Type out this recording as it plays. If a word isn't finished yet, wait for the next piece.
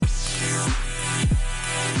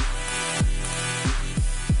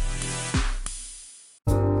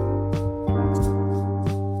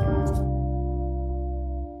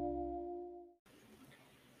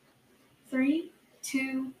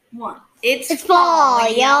It's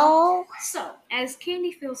fall, y'all. So, as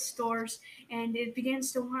candy fills stores and it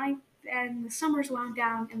begins to wind, and the summer's wound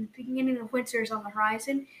down and the beginning of winter is on the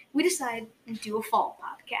horizon, we decided to do a fall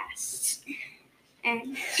podcast.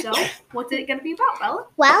 And so, what's it going to be about, Bella?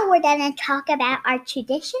 Well, we're going to talk about our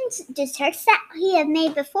traditions, desserts that we have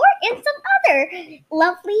made before, and some other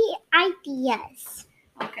lovely ideas.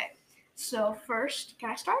 Okay, so first,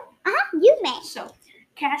 can I start? You may. So,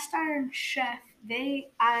 Cast Iron Chef,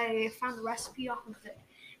 I found the recipe off of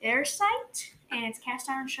their site, and it's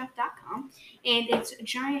castironchef.com, and it's a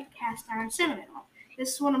giant cast iron cinnamon roll.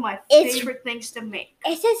 This is one of my favorite things to make.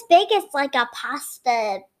 It's as big as like a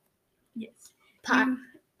pasta Yes. pot.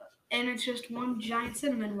 And it's just one giant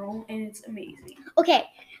cinnamon roll, and it's amazing. Okay,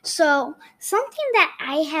 so something that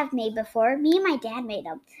I have made before, me and my dad made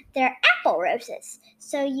them. They're apple roses.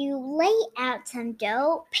 So you lay out some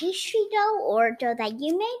dough, pastry dough, or dough that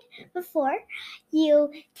you made before.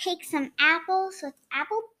 You take some apples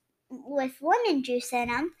with lemon juice in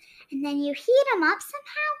them, and then you heat them up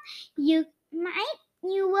somehow.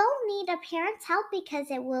 You will need a parent's help because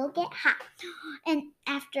it will get hot. And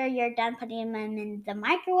after you're done putting them in the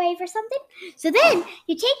microwave or something. So then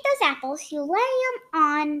you take those apples, you lay them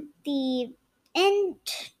on the end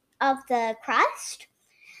of the crust.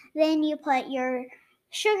 Then you put your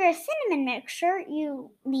sugar cinnamon mixture.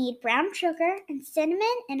 You need brown sugar and cinnamon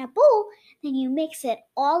in a bowl. Then you mix it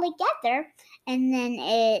all together. And then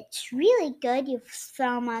it's really good. You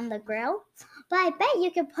throw them on the grill. But I bet you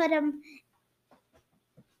could put them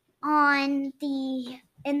in the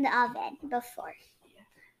oven before.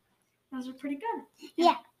 Those are pretty good.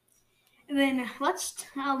 Yeah. And then let's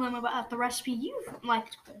tell them about the recipe you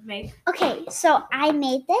like to make. Okay, so I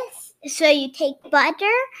made this. So you take butter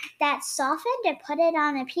that's softened and put it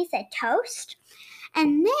on a piece of toast.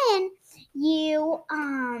 And then you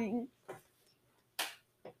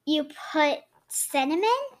put cinnamon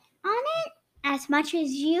on it as much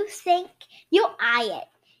as you think. You eye it.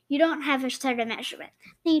 You don't have a certain measurement.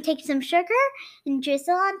 Then you take some sugar and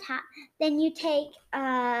drizzle on top. Then you take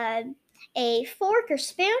a fork or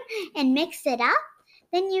spoon and mix it up.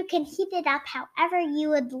 Then you can heat it up however you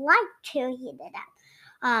would like to heat it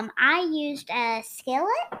up. I used a skillet,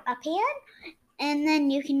 a pan, and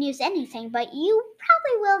then you can use anything, but you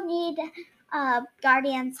probably will need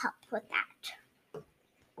guardian's help with that,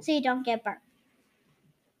 so you don't get burnt.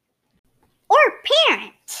 Or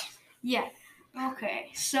parent. Yeah.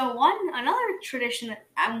 Okay, so one of the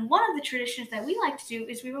traditions that we like to do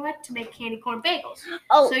is we like to make candy corn bagels.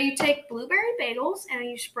 Oh. So you take blueberry bagels and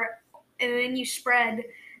then you spread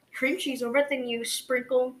cream cheese over it. Then you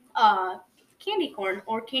sprinkle candy corn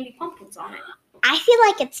or candy pumpkins on it. I feel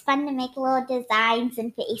like it's fun to make little designs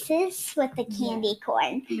and faces with the candy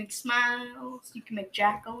corn. You can make smiles. You can make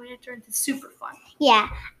jack-o'-lanterns. It's super fun. Yeah,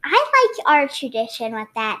 I like our tradition with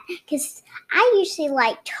that because I usually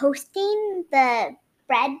like toasting the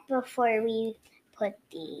bread before we put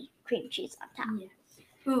the cream cheese on top.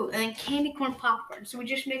 Yeah. Ooh, and then candy corn popcorn. So we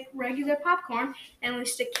just make regular popcorn and we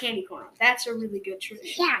stick candy corn on. That's a really good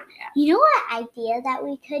tradition. Yeah. You know what idea that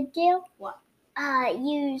we could do? What?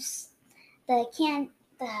 Use the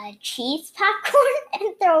cheese popcorn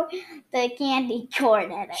and throw the candy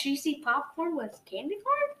corn in it. Cheesy popcorn with candy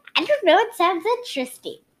corn? I don't know. It sounds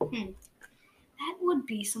interesting. That would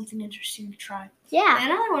be something interesting to try. Yeah.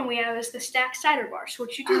 And another one we have is the stacked cider bar. So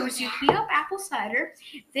what you do is you heat up apple cider,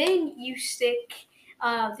 then you stick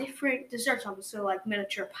different desserts on them. So like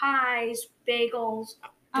miniature pies, bagels,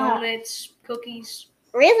 donuts, cookies.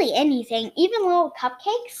 Really anything. Even little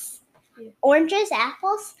cupcakes. Yeah. Oranges,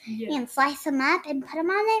 apples. Yeah. You can slice them up and put them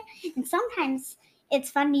on it. And sometimes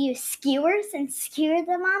it's fun to use skewers and skewer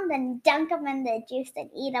them on, then dunk them in the juice and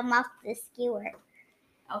eat them off the skewer.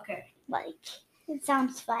 Okay. It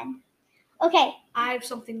sounds fun. Okay. I have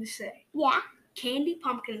something to say. Yeah? Candy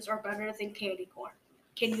pumpkins are better than candy corn.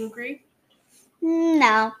 Can you agree?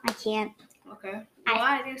 No, I can't. Okay.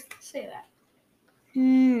 Why do you say that?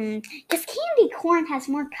 Because candy corn has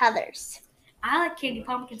more colors. I like candy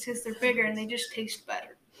pumpkins because they're bigger and they just taste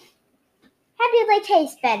better. How do they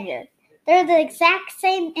taste better? They're the exact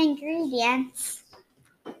same ingredients.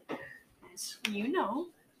 As you know,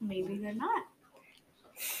 maybe they're not.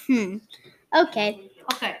 Okay.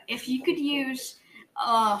 Okay, if you could use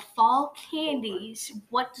fall candies,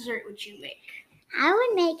 what dessert would you make? I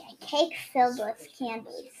would make a cake filled with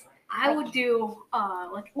candies. I would do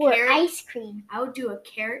ice cream. I would do a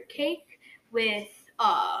carrot cake with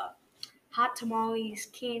hot tamales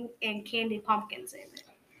and candy pumpkins in it.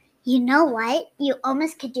 You know what? You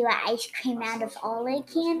almost could do an ice cream out of all the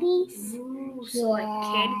candies. Ooh, so like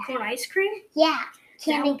candy corn ice cream? Yeah.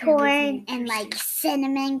 candy would be really corn and like interesting.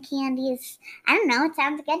 cinnamon candies. I don't know. It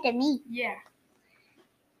sounds good to me. Yeah.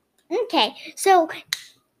 Okay, so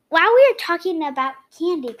while we are talking about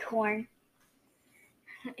candy corn,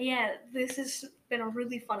 Yeah, this has been a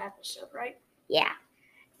really fun episode, right? yeah.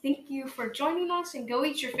 Thank you for joining us, and go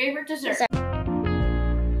eat your favorite dessert.